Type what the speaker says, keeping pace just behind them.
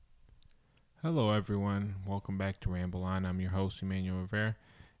Hello, everyone. Welcome back to Ramble On. I'm your host, Emmanuel Rivera.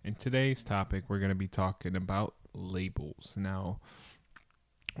 In today's topic, we're going to be talking about labels. Now,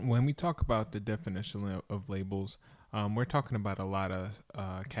 when we talk about the definition of labels, we're talking about a lot of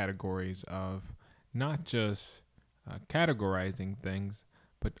categories of not just categorizing things,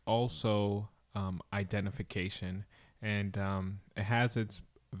 but also identification. And it has its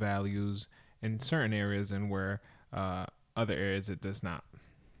values in certain areas and where other areas it does not.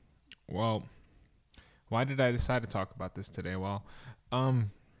 Well, why did I decide to talk about this today? Well,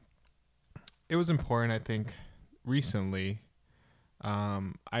 um, it was important. I think recently,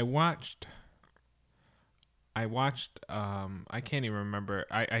 I watched. I can't even remember.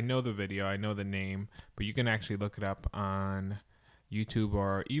 I know the video. I know the name, but you can actually look it up on YouTube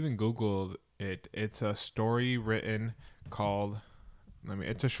or even Google it. It's a story written called.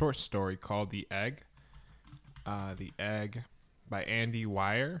 It's a short story called "The Egg." The Egg by Andy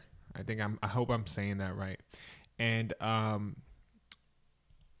Weir. I hope I'm saying that right. And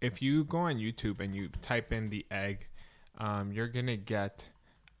if you go on YouTube and you type in the egg, you're gonna get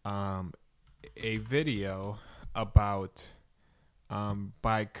a video about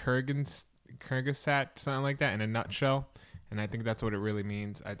by Kyrgyzstat, something like that, in a nutshell. And I think that's what it really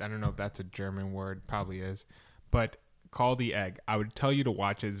means. I don't know if that's a German word, probably is, but called The Egg. I would tell you to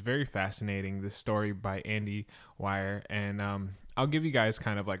watch it. It's very fascinating. This story by Andy Weir, and I'll give you guys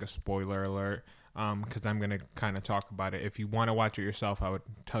kind of like a spoiler alert because I'm gonna kind of talk about it. If you want to watch it yourself, I would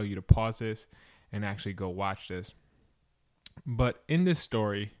tell you to pause this and actually go watch this. But in this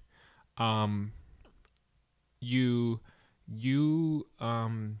story, um, you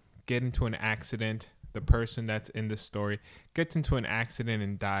get into an accident. The person that's in the story gets into an accident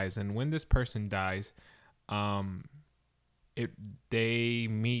and dies. And when this person dies, um, it they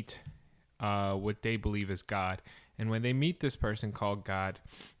meet what they believe is God. And when they meet this person called God,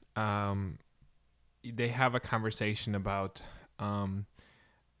 um, they have a conversation about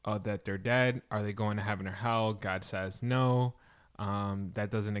that they're dead. Are they going to heaven or hell? God says no.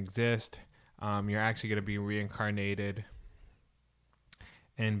 That doesn't exist. You're actually going to be reincarnated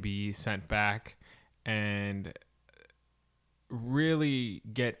and be sent back, and really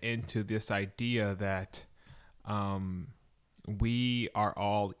get into this idea that we are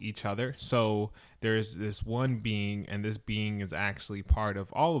all each other. So there's this one being, and this being is actually part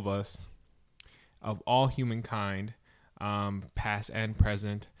of all of us, of all humankind, past and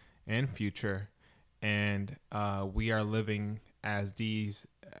present and future. And we are living as these,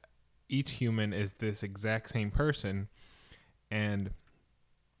 each human is this exact same person. And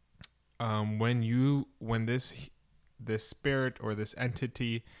when this spirit or this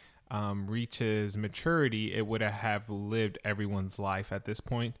entity reaches maturity, it would have lived everyone's life at this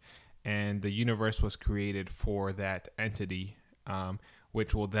point, and the universe was created for that entity,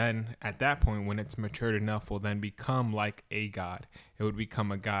 which will then, at that point, when it's matured enough, will then become like a god. It would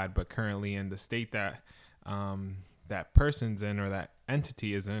become a god, but currently in the state that that person's in or that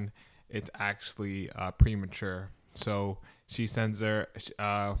entity is in, it's actually premature. So she sends her,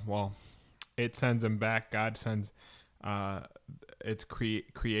 it sends him back. God sends uh, its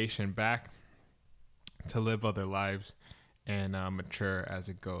creation back to live other lives and mature as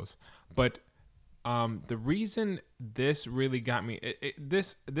it goes. But the reason this really got me,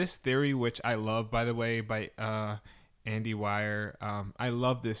 this theory, which I love, by the way, by Andy Weir, I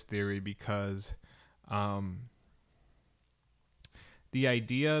love this theory because um, the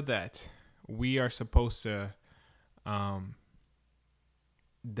idea that we are supposed to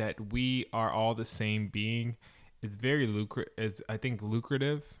that we are all the same being is very lucrative. Is, I think,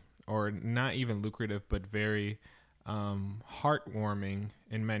 lucrative, or not even lucrative, but very heartwarming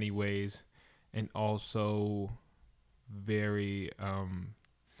in many ways, and also very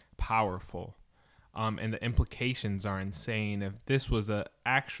powerful. And the implications are insane. If this was a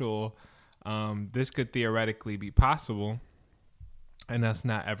actual, this could theoretically be possible, and us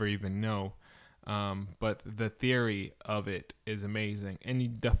not ever even know. But the theory of it is amazing.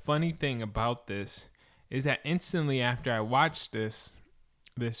 And the funny thing about this is that instantly after I watched this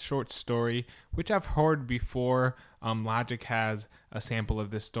short story, which I've heard before, Logic has a sample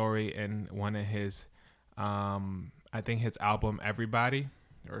of this story in one of his, I think his album Everybody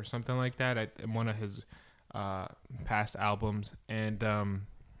or something like that, in one of his past albums, and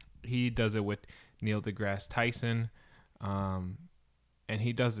he does it with Neil deGrasse Tyson. And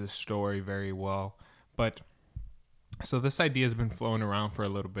he does this story very well. But so this idea has been flowing around for a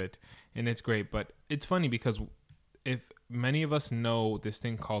little bit, and it's great. But it's funny because if many of us know this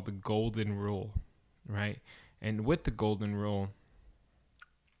thing called the Golden Rule, right? And with the Golden Rule,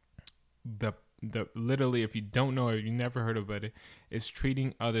 the literally, if you don't know it, you never heard about it, is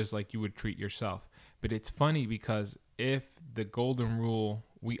treating others like you would treat yourself. But it's funny because if the golden rule,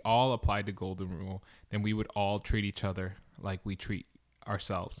 we all applied the golden rule, then we would all treat each other like we treat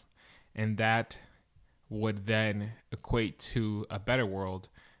ourselves. And that would then equate to a better world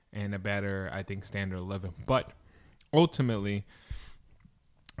and a better, I think, standard of living. But ultimately,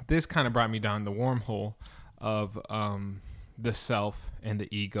 this kind of brought me down the wormhole of the self and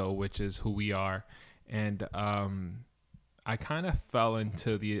the ego, which is who we are. And I kind of fell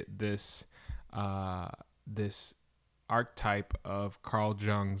into this archetype of Carl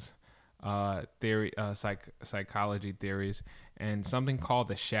Jung's theory, psychology theories, and something called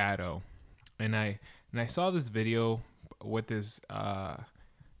the shadow. And I saw this video with this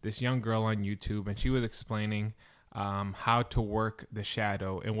young girl on YouTube, and she was explaining how to work the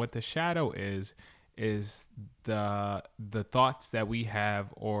shadow. And what the shadow is the thoughts that we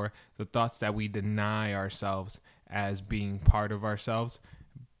have, or the thoughts that we deny ourselves as being part of ourselves,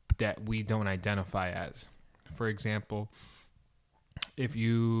 that we don't identify as. For example, if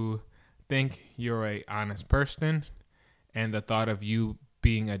you think you're a honest person and the thought of you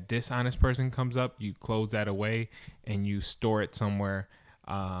being a dishonest person comes up, you close that away and you store it somewhere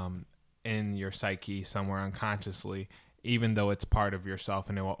in your psyche, somewhere unconsciously, even though it's part of yourself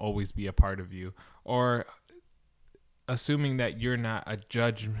and it will always be a part of you. Or assuming that you're not a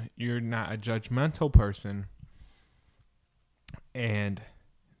judgmental person, and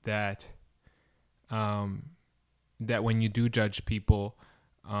that that when you do judge people,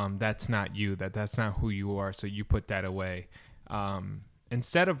 that's not you, that's not who you are, so you put that away.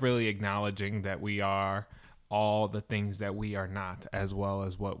 Instead of really acknowledging that we are all the things that we are not, as well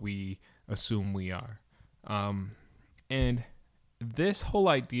as what we assume we are. And this whole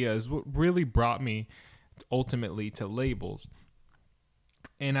idea is what really brought me ultimately to labels.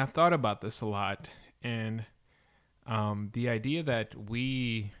 And I've thought about this a lot. And the idea that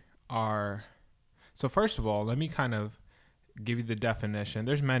we are... So first of all, let me kind of give you the definition.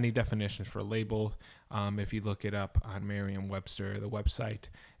 There's many definitions for label. If you look it up on Merriam-Webster, the website,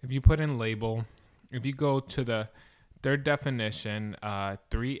 if you put in label, if you go to the third definition,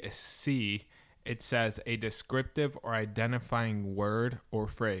 3C, it says a descriptive or identifying word or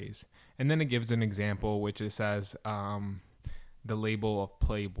phrase. And then it gives an example, which it says the label of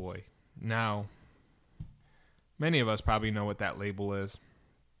Playboy. Now, many of us probably know what that label is.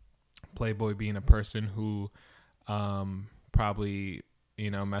 Playboy being a person who probably,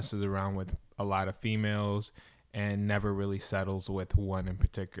 messes around with a lot of females and never really settles with one in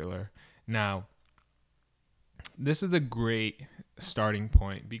particular. Now, this is a great starting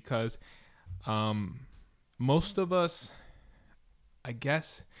point because most of us, I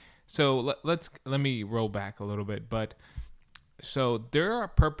guess, so let me roll back a little bit. But so there are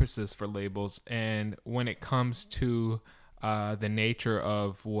purposes for labels, and when it comes to the nature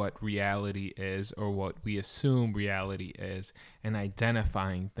of what reality is, or what we assume reality is, and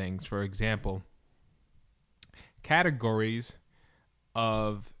identifying things. For example, categories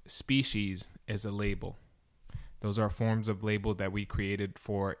of species is a label. Those are forms of label that we created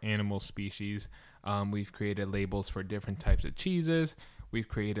for animal species. We've created labels for different types of cheeses. We've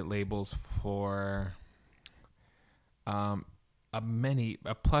created labels for a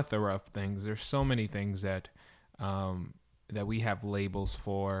plethora of things. There's so many things that that we have labels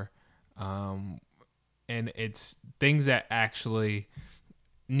for, and it's things that actually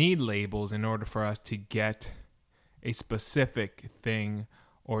need labels in order for us to get a specific thing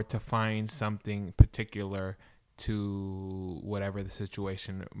or to find something particular to whatever the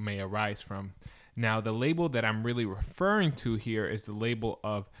situation may arise from. Now, the label that I'm really referring to here is the label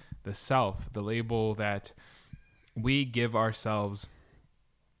of the self, the label that we give ourselves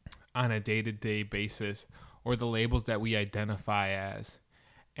on a day-to-day basis, or the labels that we identify as.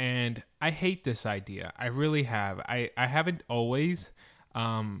 And I hate this idea. I really have. I haven't always,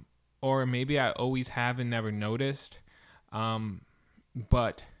 or maybe I always have and never noticed.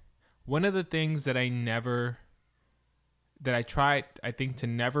 But one of the things that I tried, I think, to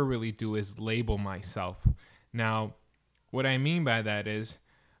never really do is label myself. Now, what I mean by that is,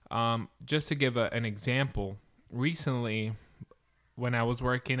 just to give an example, recently when I was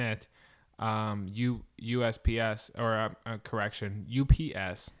working at USPS, or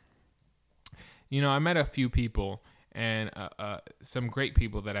UPS, I met a few people, and some great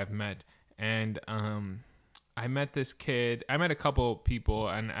people that I've met. And I met this kid. I met a couple people,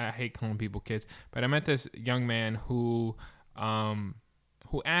 and I hate calling people kids, but I met this young man who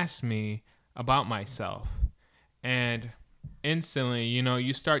asked me about myself. And instantly,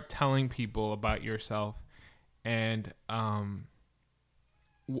 you start telling people about yourself, and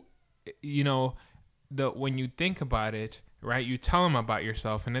you know, when you think about it, right, you tell them about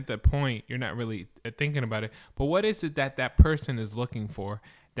yourself, and at that point you're not really thinking about it, but what is it that that person is looking for,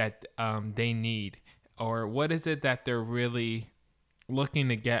 that they need, or what is it that they're really looking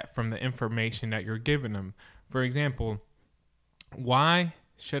to get from the information that you're giving them? For example, why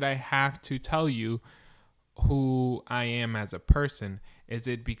should I have to tell you who I am as a person? Is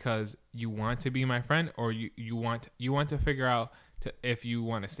it because you want to be my friend, or you want to figure out if you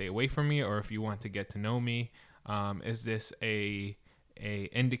want to stay away from me, or if you want to get to know me? Is this a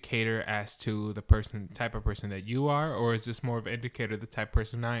indicator as to the type of person that you are, or is this more of an indicator of the type of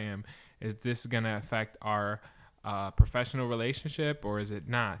person I am? Is this gonna affect our professional relationship, or is it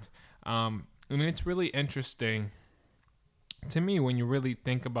not? I mean, it's really interesting to me when you really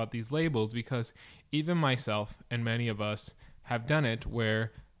think about these labels, because even myself and many of us have done it,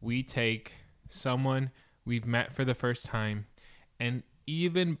 where we take someone we've met for the first time, and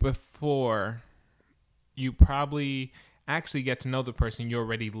even before you probably actually get to know the person, you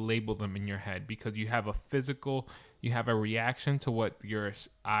already label them in your head, because you have a reaction to what your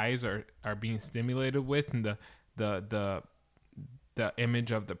eyes are being stimulated with, and the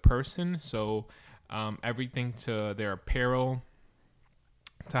image of the person. So everything, to their apparel,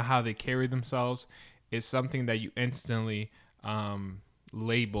 to how they carry themselves, is something that you instantly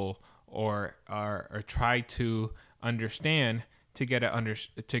label or try to understand, to get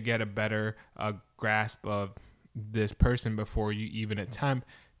a better grasp of this person before you even attempt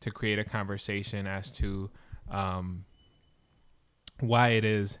to create a conversation as to why it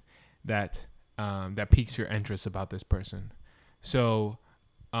is that that piques your interest about this person. So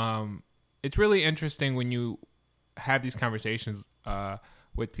it's really interesting when you have these conversations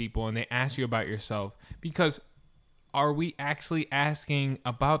with people and they ask you about yourself, because are we actually asking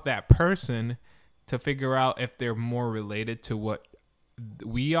about that person to figure out if they're more related to what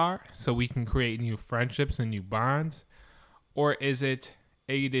we are, so we can create new friendships and new bonds? Or is it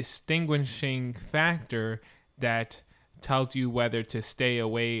a distinguishing factor that tells you whether to stay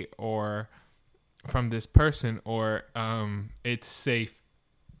away or from this person, or it's safe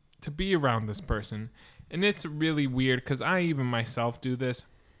to be around this person? And it's really weird, because I even myself do this.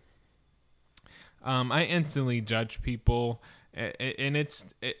 I instantly judge people, and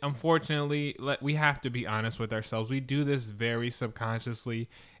unfortunately, we have to be honest with ourselves. We do this very subconsciously,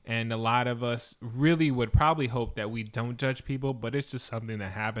 and a lot of us really would probably hope that we don't judge people, but it's just something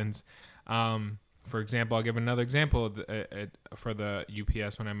that happens. For example, I'll give another example for the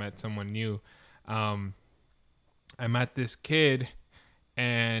UPS. When I met someone new, I met this kid,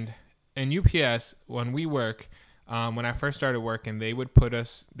 and in UPS, when we work, when I first started working, they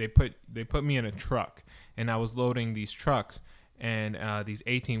put me in a truck, and I was loading these trucks, and these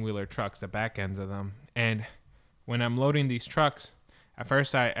 18-wheeler trucks, the back ends of them. And when I'm loading these trucks, at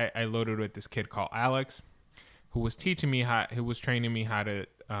first I loaded with this kid called Alex, who was training me how to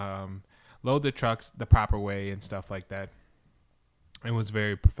load the trucks the proper way and stuff like that. It was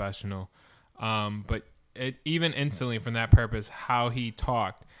very professional. But even instantly, from that purpose, how he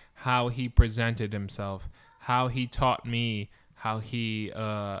talked, how he presented himself, how he taught me, how he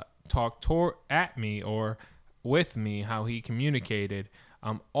talked at me or with me, how he communicated.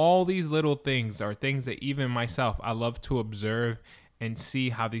 All these little things are things that even myself, I love to observe and see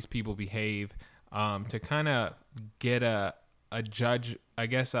how these people behave, to kind of get a judge, I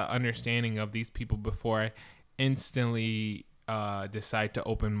guess, a understanding of these people before I instantly decide to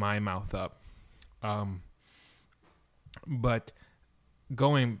open my mouth up. But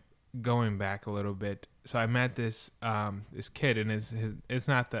going back a little bit, so I met this kid, and it's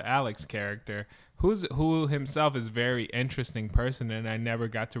not the Alex character, who himself is a very interesting person, and I never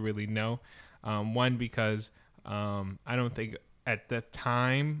got to really know. One, because I don't think at the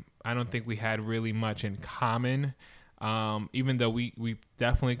time, I don't think we had really much in common. Even though we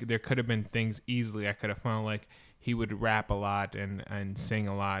definitely, there could have been things easily I could have found, like he would rap a lot and sing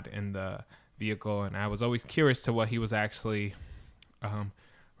a lot in the vehicle, and I was always curious to what he was actually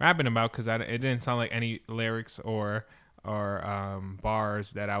rapping about, because it didn't sound like any lyrics or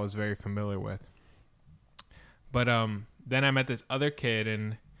bars that I was very familiar with. But then I met this other kid,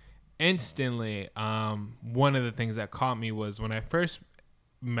 and instantly, one of the things that caught me was when I first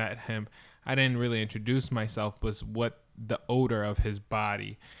met him, I didn't really introduce myself, was what the odor of his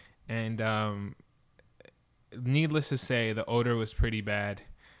body. And needless to say, the odor was pretty bad.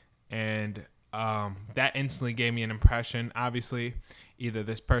 And that instantly gave me an impression. Obviously, either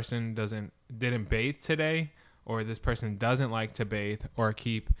this person didn't bathe today, or this person doesn't like to bathe or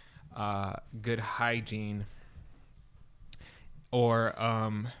keep good hygiene, or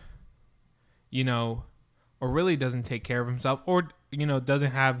or really doesn't take care of himself, or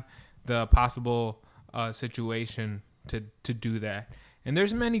doesn't have the possible situation to do that. And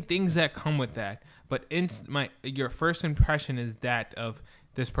there's many things that come with that, but your first impression is that of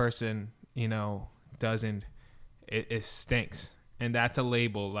this person, doesn't, it stinks, and that's a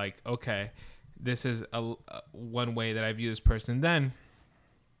label. Like, okay, this is one way that I view this person. Then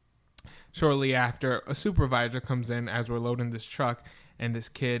shortly after, a supervisor comes in as we're loading this truck, and this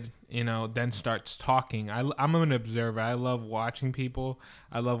kid, then starts talking. I'm an observer. I love watching people.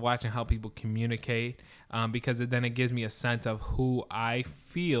 I love watching how people communicate, because then it gives me a sense of who I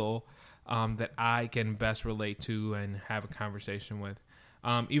feel that I can best relate to and have a conversation with,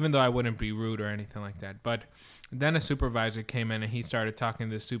 even though I wouldn't be rude or anything like that. But then a supervisor came in, and he started talking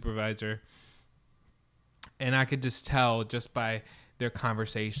to this supervisor, and I could just tell just by their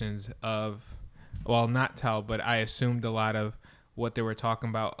conversations not tell, but I assumed a lot of what they were talking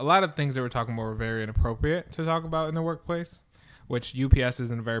about. A lot of things they were talking about were very inappropriate to talk about in the workplace, which UPS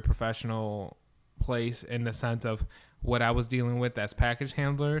isn't a very professional place in the sense of what I was dealing with as package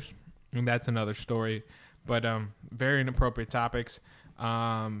handlers, and that's another story. But very inappropriate topics.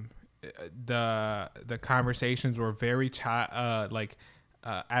 The conversations were very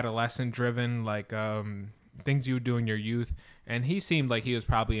adolescent driven, like things you would do in your youth. And he seemed like he was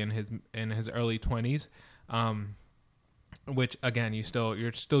probably in his early 20s. Which again, you're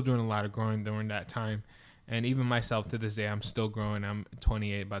still doing a lot of growing during that time, and even myself to this day, I'm still growing. I'm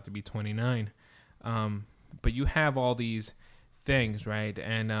 28, about to be 29. But you have all these things, right?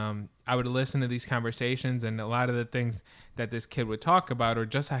 And I would listen to these conversations, and a lot of the things that this kid would talk about, or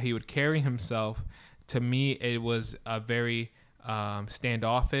just how he would carry himself. To me, it was a very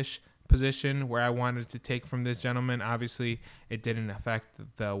standoffish position where I wanted to take from this gentleman. Obviously, it didn't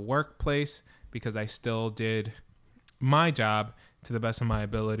affect the workplace because I still did my job to the best of my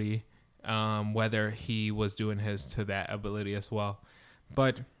ability, whether he was doing his to that ability as well.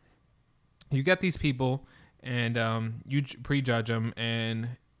 But you get these people, and you prejudge them,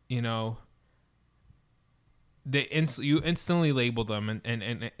 and you instantly label them,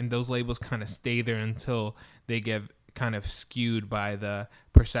 and those labels kind of stay there until they get kind of skewed by the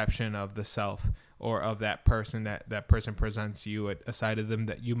perception of the self or of that person that person presents you at a side of them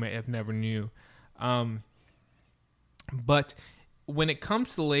that you may have never knew. But when it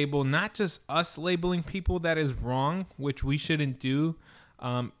comes to label, not just us labeling people that is wrong, which we shouldn't do,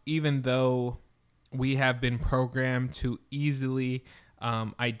 even though we have been programmed to easily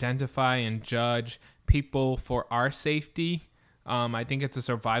identify and judge people for our safety. I think it's a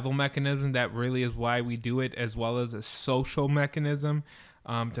survival mechanism that really is why we do it, as well as a social mechanism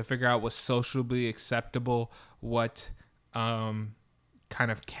to figure out what's socially acceptable, what kind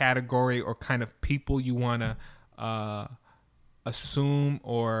of category or kind of people you want to assume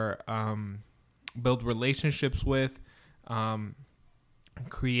or build relationships with,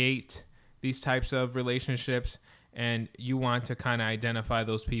 create these types of relationships, and you want to kind of identify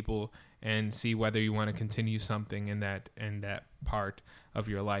those people and see whether you want to continue something in that part of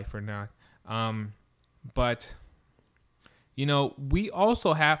your life or not. But we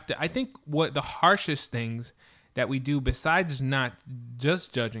also have to, I think what the harshest things that we do, besides not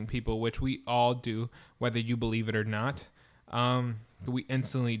just judging people, which we all do, whether you believe it or not, we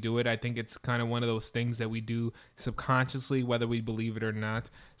instantly do it. I think it's kind of one of those things that we do subconsciously, whether we believe it or not.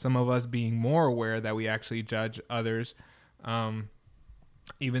 Some of us being more aware that we actually judge others,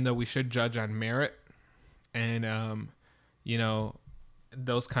 even though we should judge on merit and,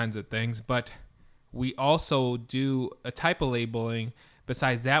 those kinds of things. But we also do a type of labeling,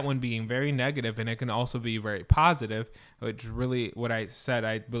 besides that one being very negative, and it can also be very positive, which really what I said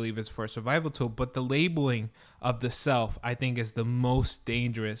I believe is for a survival tool. But the labeling of the self, I think, is the most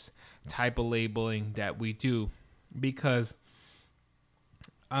dangerous type of labeling that we do, because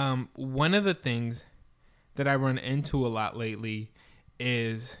one of the things that I run into a lot lately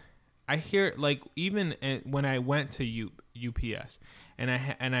is I hear, like, even when I went to UPS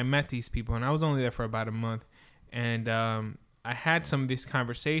and I met these people, and I was only there for about a month, and I had some of these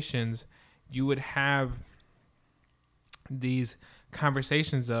conversations. You would have these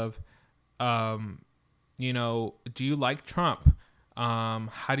conversations of, do you like Trump?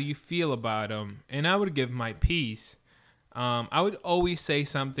 How do you feel about him? And I would give my piece. I would always say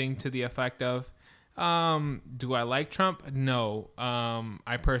something to the effect of, do I like Trump? No.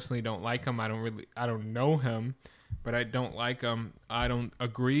 I personally don't like him. I don't know him, but I don't like him. I don't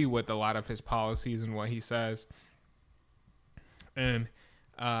agree with a lot of his policies and what he says. And,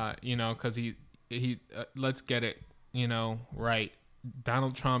 because he let's get it, right.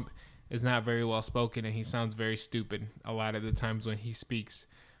 Donald Trump is not very well spoken, and he sounds very stupid a lot of the times when he speaks.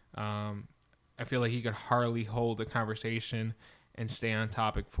 I feel like he could hardly hold a conversation and stay on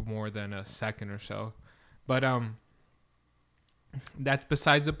topic for more than a second or so. But that's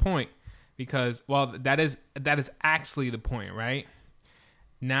besides the point, because that is actually the point, right?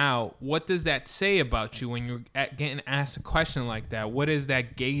 Now, what does that say about you when you're getting asked a question like that? What is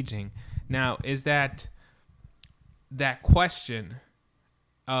that gauging? Now, is that question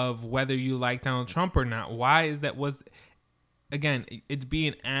of whether you like Donald Trump or not? Why is that? Again, it's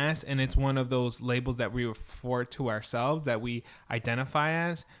being asked, and it's one of those labels that we refer to ourselves, that we identify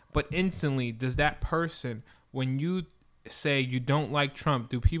as. But instantly, does that person, when you say you don't like Trump,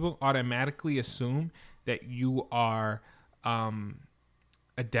 do people automatically assume that you are a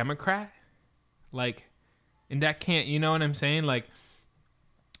Democrat? Like, and that can't, you know what I'm saying? Like,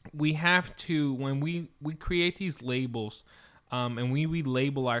 we have to, when we create these labels, and we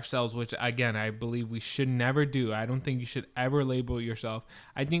label ourselves, which again, I believe we should never do. I don't think you should ever label yourself.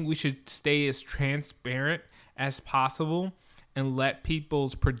 I think we should stay as transparent as possible and let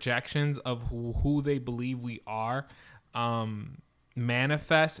people's projections of who they believe we are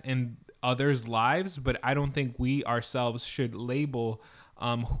manifest in others' lives. But I don't think we ourselves should label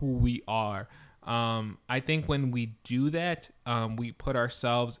who we are. I think when we do that, we put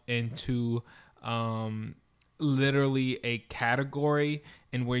ourselves into literally a category,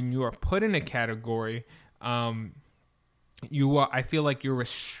 and when you are put in a category, I feel like you're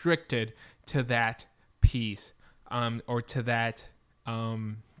restricted to that piece, or to that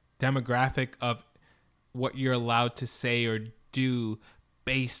demographic of what you're allowed to say or do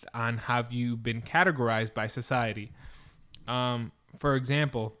based on how you've been categorized by society. For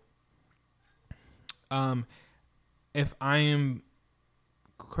example, if I am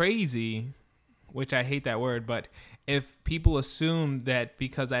crazy, which I hate that word, but if people assume that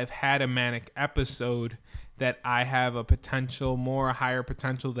because I've had a manic episode that I have a higher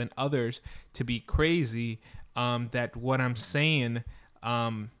potential than others to be crazy, that what I'm saying,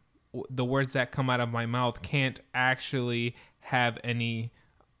 the words that come out of my mouth can't actually have any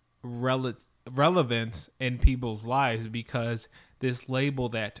relevance in people's lives, because this label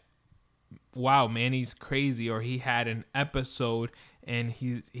that, wow, man, he's crazy, or he had an episode and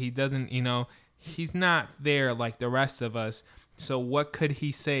he doesn't, he's not there like the rest of us. So what could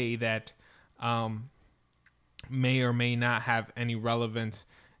he say that may or may not have any relevance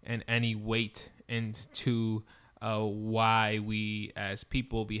and any weight into why we as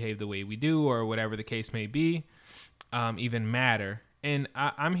people behave the way we do, or whatever the case may be, even matter? And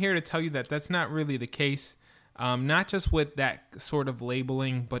I'm here to tell you that that's not really the case, not just with that sort of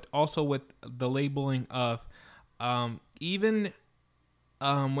labeling, but also with the labeling of even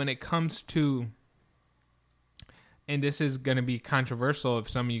when it comes to, and this is going to be controversial if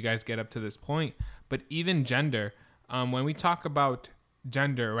some of you guys get up to this point, but even gender. When we talk about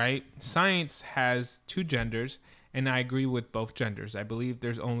gender, right? Science has two genders, and I agree with both genders. I believe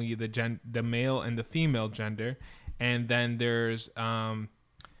there's only the male and the female gender, and then there's the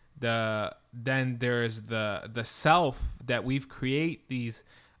self that we've create these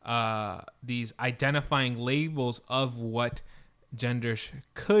identifying labels of what gender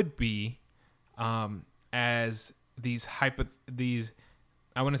could be, as these I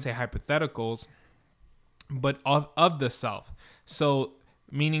want to say hypotheticals, but of the self. So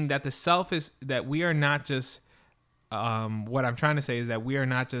meaning that the self is that we are not just what I'm trying to say is that we are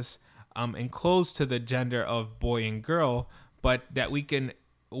not just enclosed to the gender of boy and girl, but that we can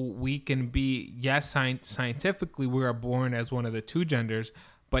be, yes, scientifically we are born as one of the two genders,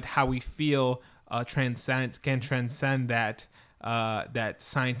 but how we feel can transcend that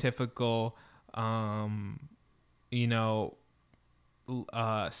scientifical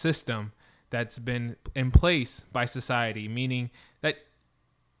system that's been in place by society. Meaning that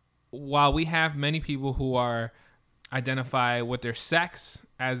while we have many people who are identify with their sex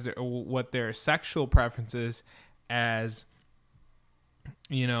as what their sexual preferences as,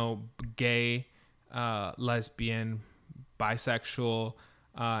 gay, lesbian, bisexual,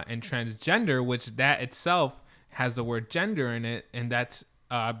 and transgender, which that itself has the word gender in it, and that's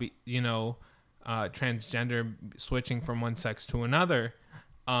transgender, switching from one sex to another.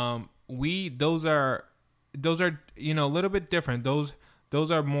 Those are a little bit different. Those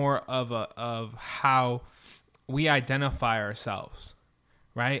are more of how we identify ourselves,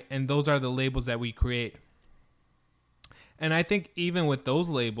 right? And those are the labels that we create. And I think even with those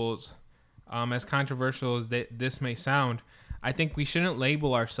labels, as controversial as this may sound, I think we shouldn't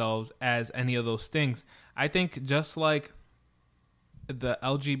label ourselves as any of those things. I think just like the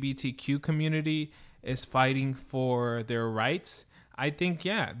LGBTQ community is fighting for their rights, I think,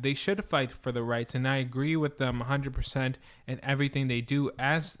 yeah, they should fight for the rights. And I agree with them 100% in everything they do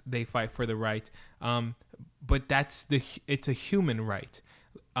as they fight for the rights. but it's a human right.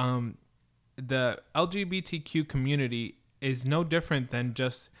 The LGBTQ community is no different than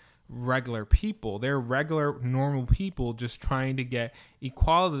just regular people. They're regular, normal people just trying to get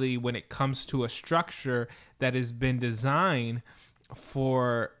equality when it comes to a structure that has been designed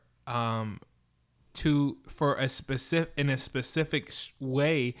for a specific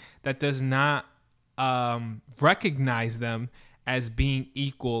way that does not recognize them as being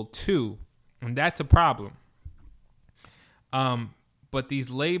equal to, and that's a problem. But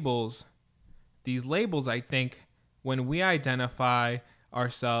these labels, I think, when we identify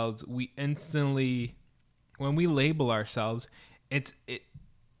ourselves, when we label ourselves,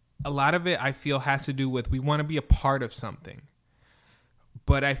 a lot of it I feel has to do with we want to be a part of something.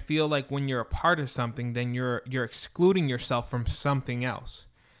 But I feel like when you're a part of something, then you're excluding yourself from something else.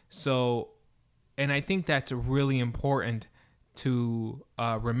 So, and I think that's really important to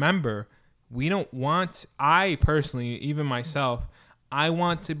remember. I personally, even myself, I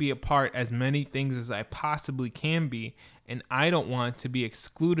want to be a part as many things as I possibly can be, and I don't want to be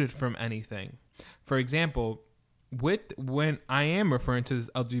excluded from anything. For example, when I am referring to this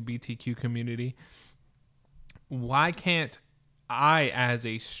LGBTQ community, why can't I, as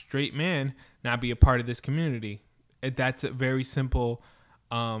a straight man, not be a part of this community? That's a very simple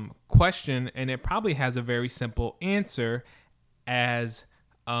question, and it probably has a very simple answer, as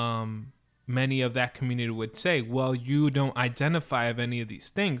many of that community would say, well, you don't identify of any of these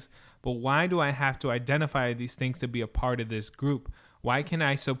things, but why do I have to identify these things to be a part of this group? Why can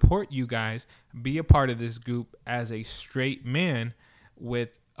I support you guys, be a part of this group as a straight man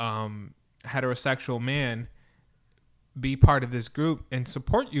with heterosexual man, be part of this group and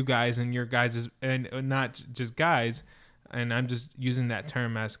support you guys and your guys, and not just guys, and I'm just using that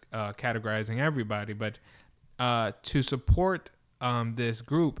term as categorizing everybody, but to support this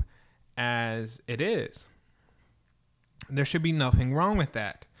group as it is. There should be nothing wrong with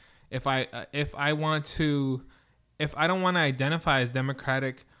that. If I don't want to identify as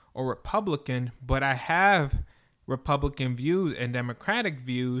Democratic or Republican, but I have Republican views and Democratic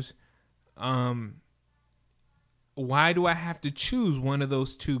views, why do I have to choose one of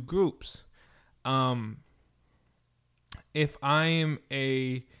those two groups? If I am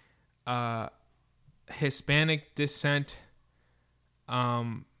a Hispanic descent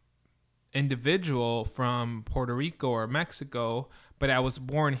individual from Puerto Rico or Mexico, but I was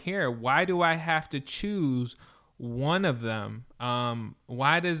born here, why do I have to choose one of them?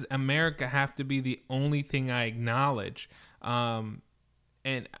 Why does America have to be the only thing I acknowledge?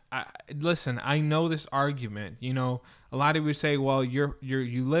 And listen, I know this argument. You know, a lot of you say, "Well, you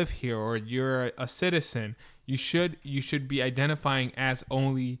live here, or you're a citizen. You should be identifying as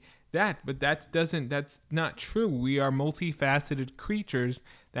only that." But that's not true. We are multifaceted creatures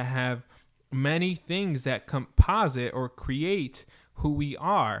that have many things that composite or create who we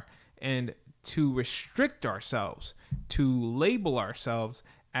are. And to restrict ourselves, to label ourselves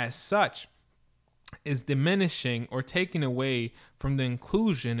as such, is diminishing or taking away from the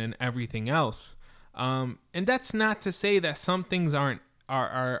inclusion and everything else. And that's not to say that some things aren't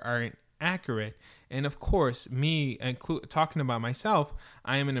accurate. And of course, talking about myself,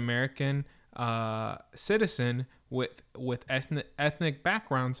 I am an American citizen with ethnic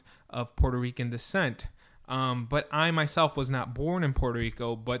backgrounds of Puerto Rican descent. But I myself was not born in Puerto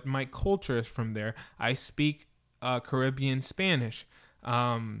Rico, but my culture is from there. I speak Caribbean Spanish.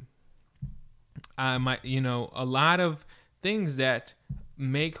 A lot of things that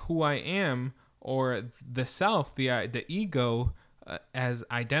make who I am, or the self, the ego, as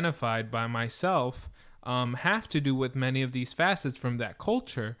identified by myself, have to do with many of these facets from that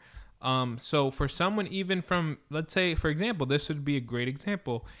culture. So for someone, even from, let's say, for example, this would be a great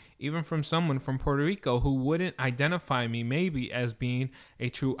example, even from someone from Puerto Rico who wouldn't identify me maybe as being a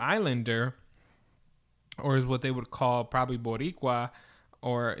true islander, or as what they would call probably Boricua,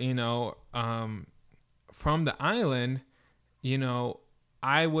 or, from the island,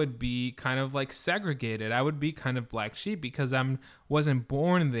 I would be kind of like segregated. I would be kind of black sheep because wasn't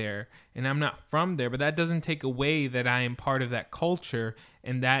born there and I'm not from there. But that doesn't take away that I am part of that culture,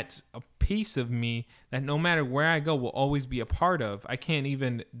 and that's a piece of me that no matter where I go will always be a part of. I can't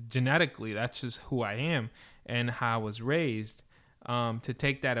even genetically. That's just who I am and how I was raised. To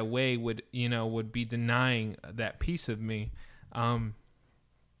take that away would be denying that piece of me. And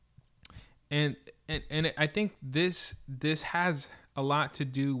I think this has a lot to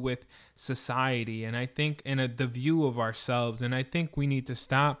do with society, and I think the view of ourselves, and I think we need to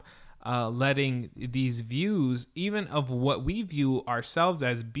stop letting these views, even of what we view ourselves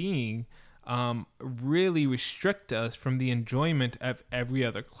as being, really restrict us from the enjoyment of every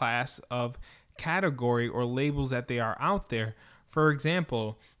other class of category or labels that they are out there. For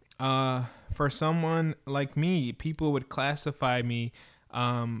example, for someone like me, people would classify me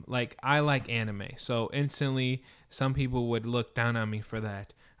like I like anime. So instantly, some people would look down on me for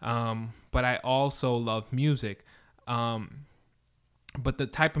that. But I also love music. But the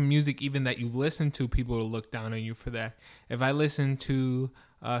type of music even that you listen to, people will look down on you for that. If I listen to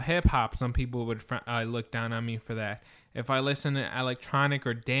hip hop, some people would look down on me for that. If I listen to electronic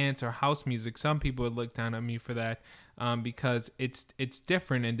or dance or house music, some people would look down on me for that, because it's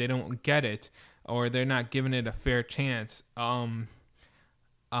different and they don't get it, or they're not giving it a fair chance.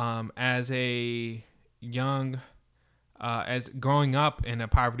 As a young as growing up in a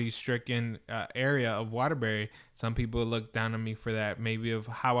poverty-stricken area of Waterbury, some people look down on me for that, maybe of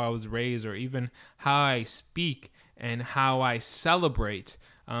how I was raised or even how I speak and how I celebrate.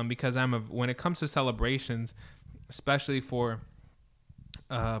 Because when it comes to celebrations, especially for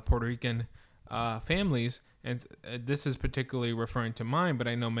Puerto Rican families, and this is particularly referring to mine, but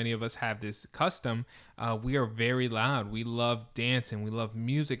I know many of us have this custom. We are very loud. We love dancing. We love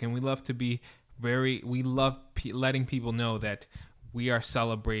music, and we love to be letting people know that we are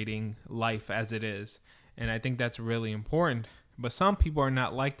celebrating life as it is. And I think that's really important. But some people are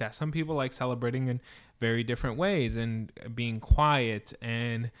not like that. Some people like celebrating in very different ways and being quiet.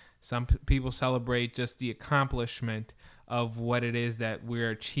 And some people celebrate just the accomplishment of what it is that we're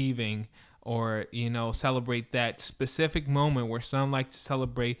achieving, or, celebrate that specific moment, where some like to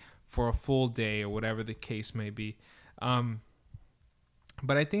celebrate for a full day or whatever the case may be.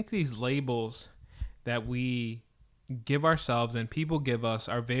 But I think these labels that we give ourselves and people give us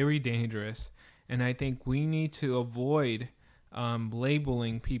are very dangerous. And I think we need to avoid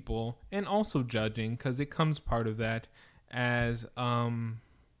labeling people and also judging, because it comes part of that, as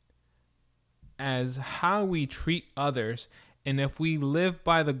how we treat others. And if we live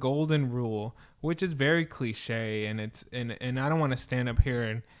by the golden rule, which is very cliche, and I don't want to stand up here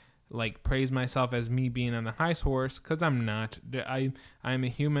and praise myself as me being on the high horse, because I'm not. I'm a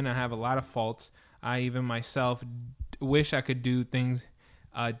human. I have a lot of faults. I even myself wish I could do things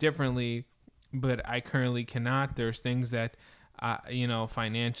differently, but I currently cannot. There's things that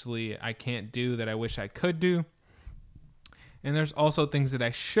financially I can't do that I wish I could do, and there's also things that I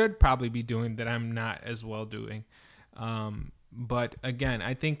should probably be doing that I'm not as well doing. But again,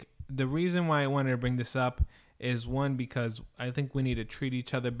 I think the reason why I wanted to bring this up is, one, because I think we need to treat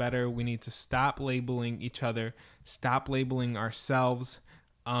each other better. We need to stop labeling each other, stop labeling ourselves,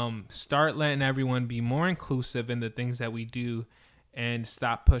 start letting everyone be more inclusive in the things that we do, and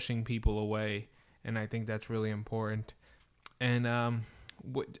stop pushing people away. And I think that's really important. And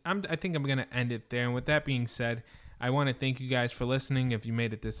I think I'm going to end it there. And with that being said, I want to thank you guys for listening if you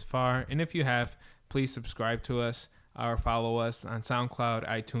made it this far. And if you have, please subscribe to us or follow us on SoundCloud,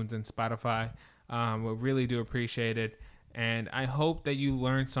 iTunes, and Spotify. We really do appreciate it. And I hope that you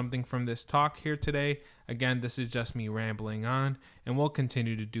learned something from this talk here today. Again, this is just me rambling on, and we'll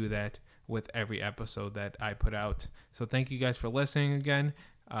continue to do that with every episode that I put out. So thank you guys for listening again.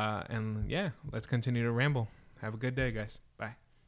 And yeah, let's continue to ramble. Have a good day, guys. Bye.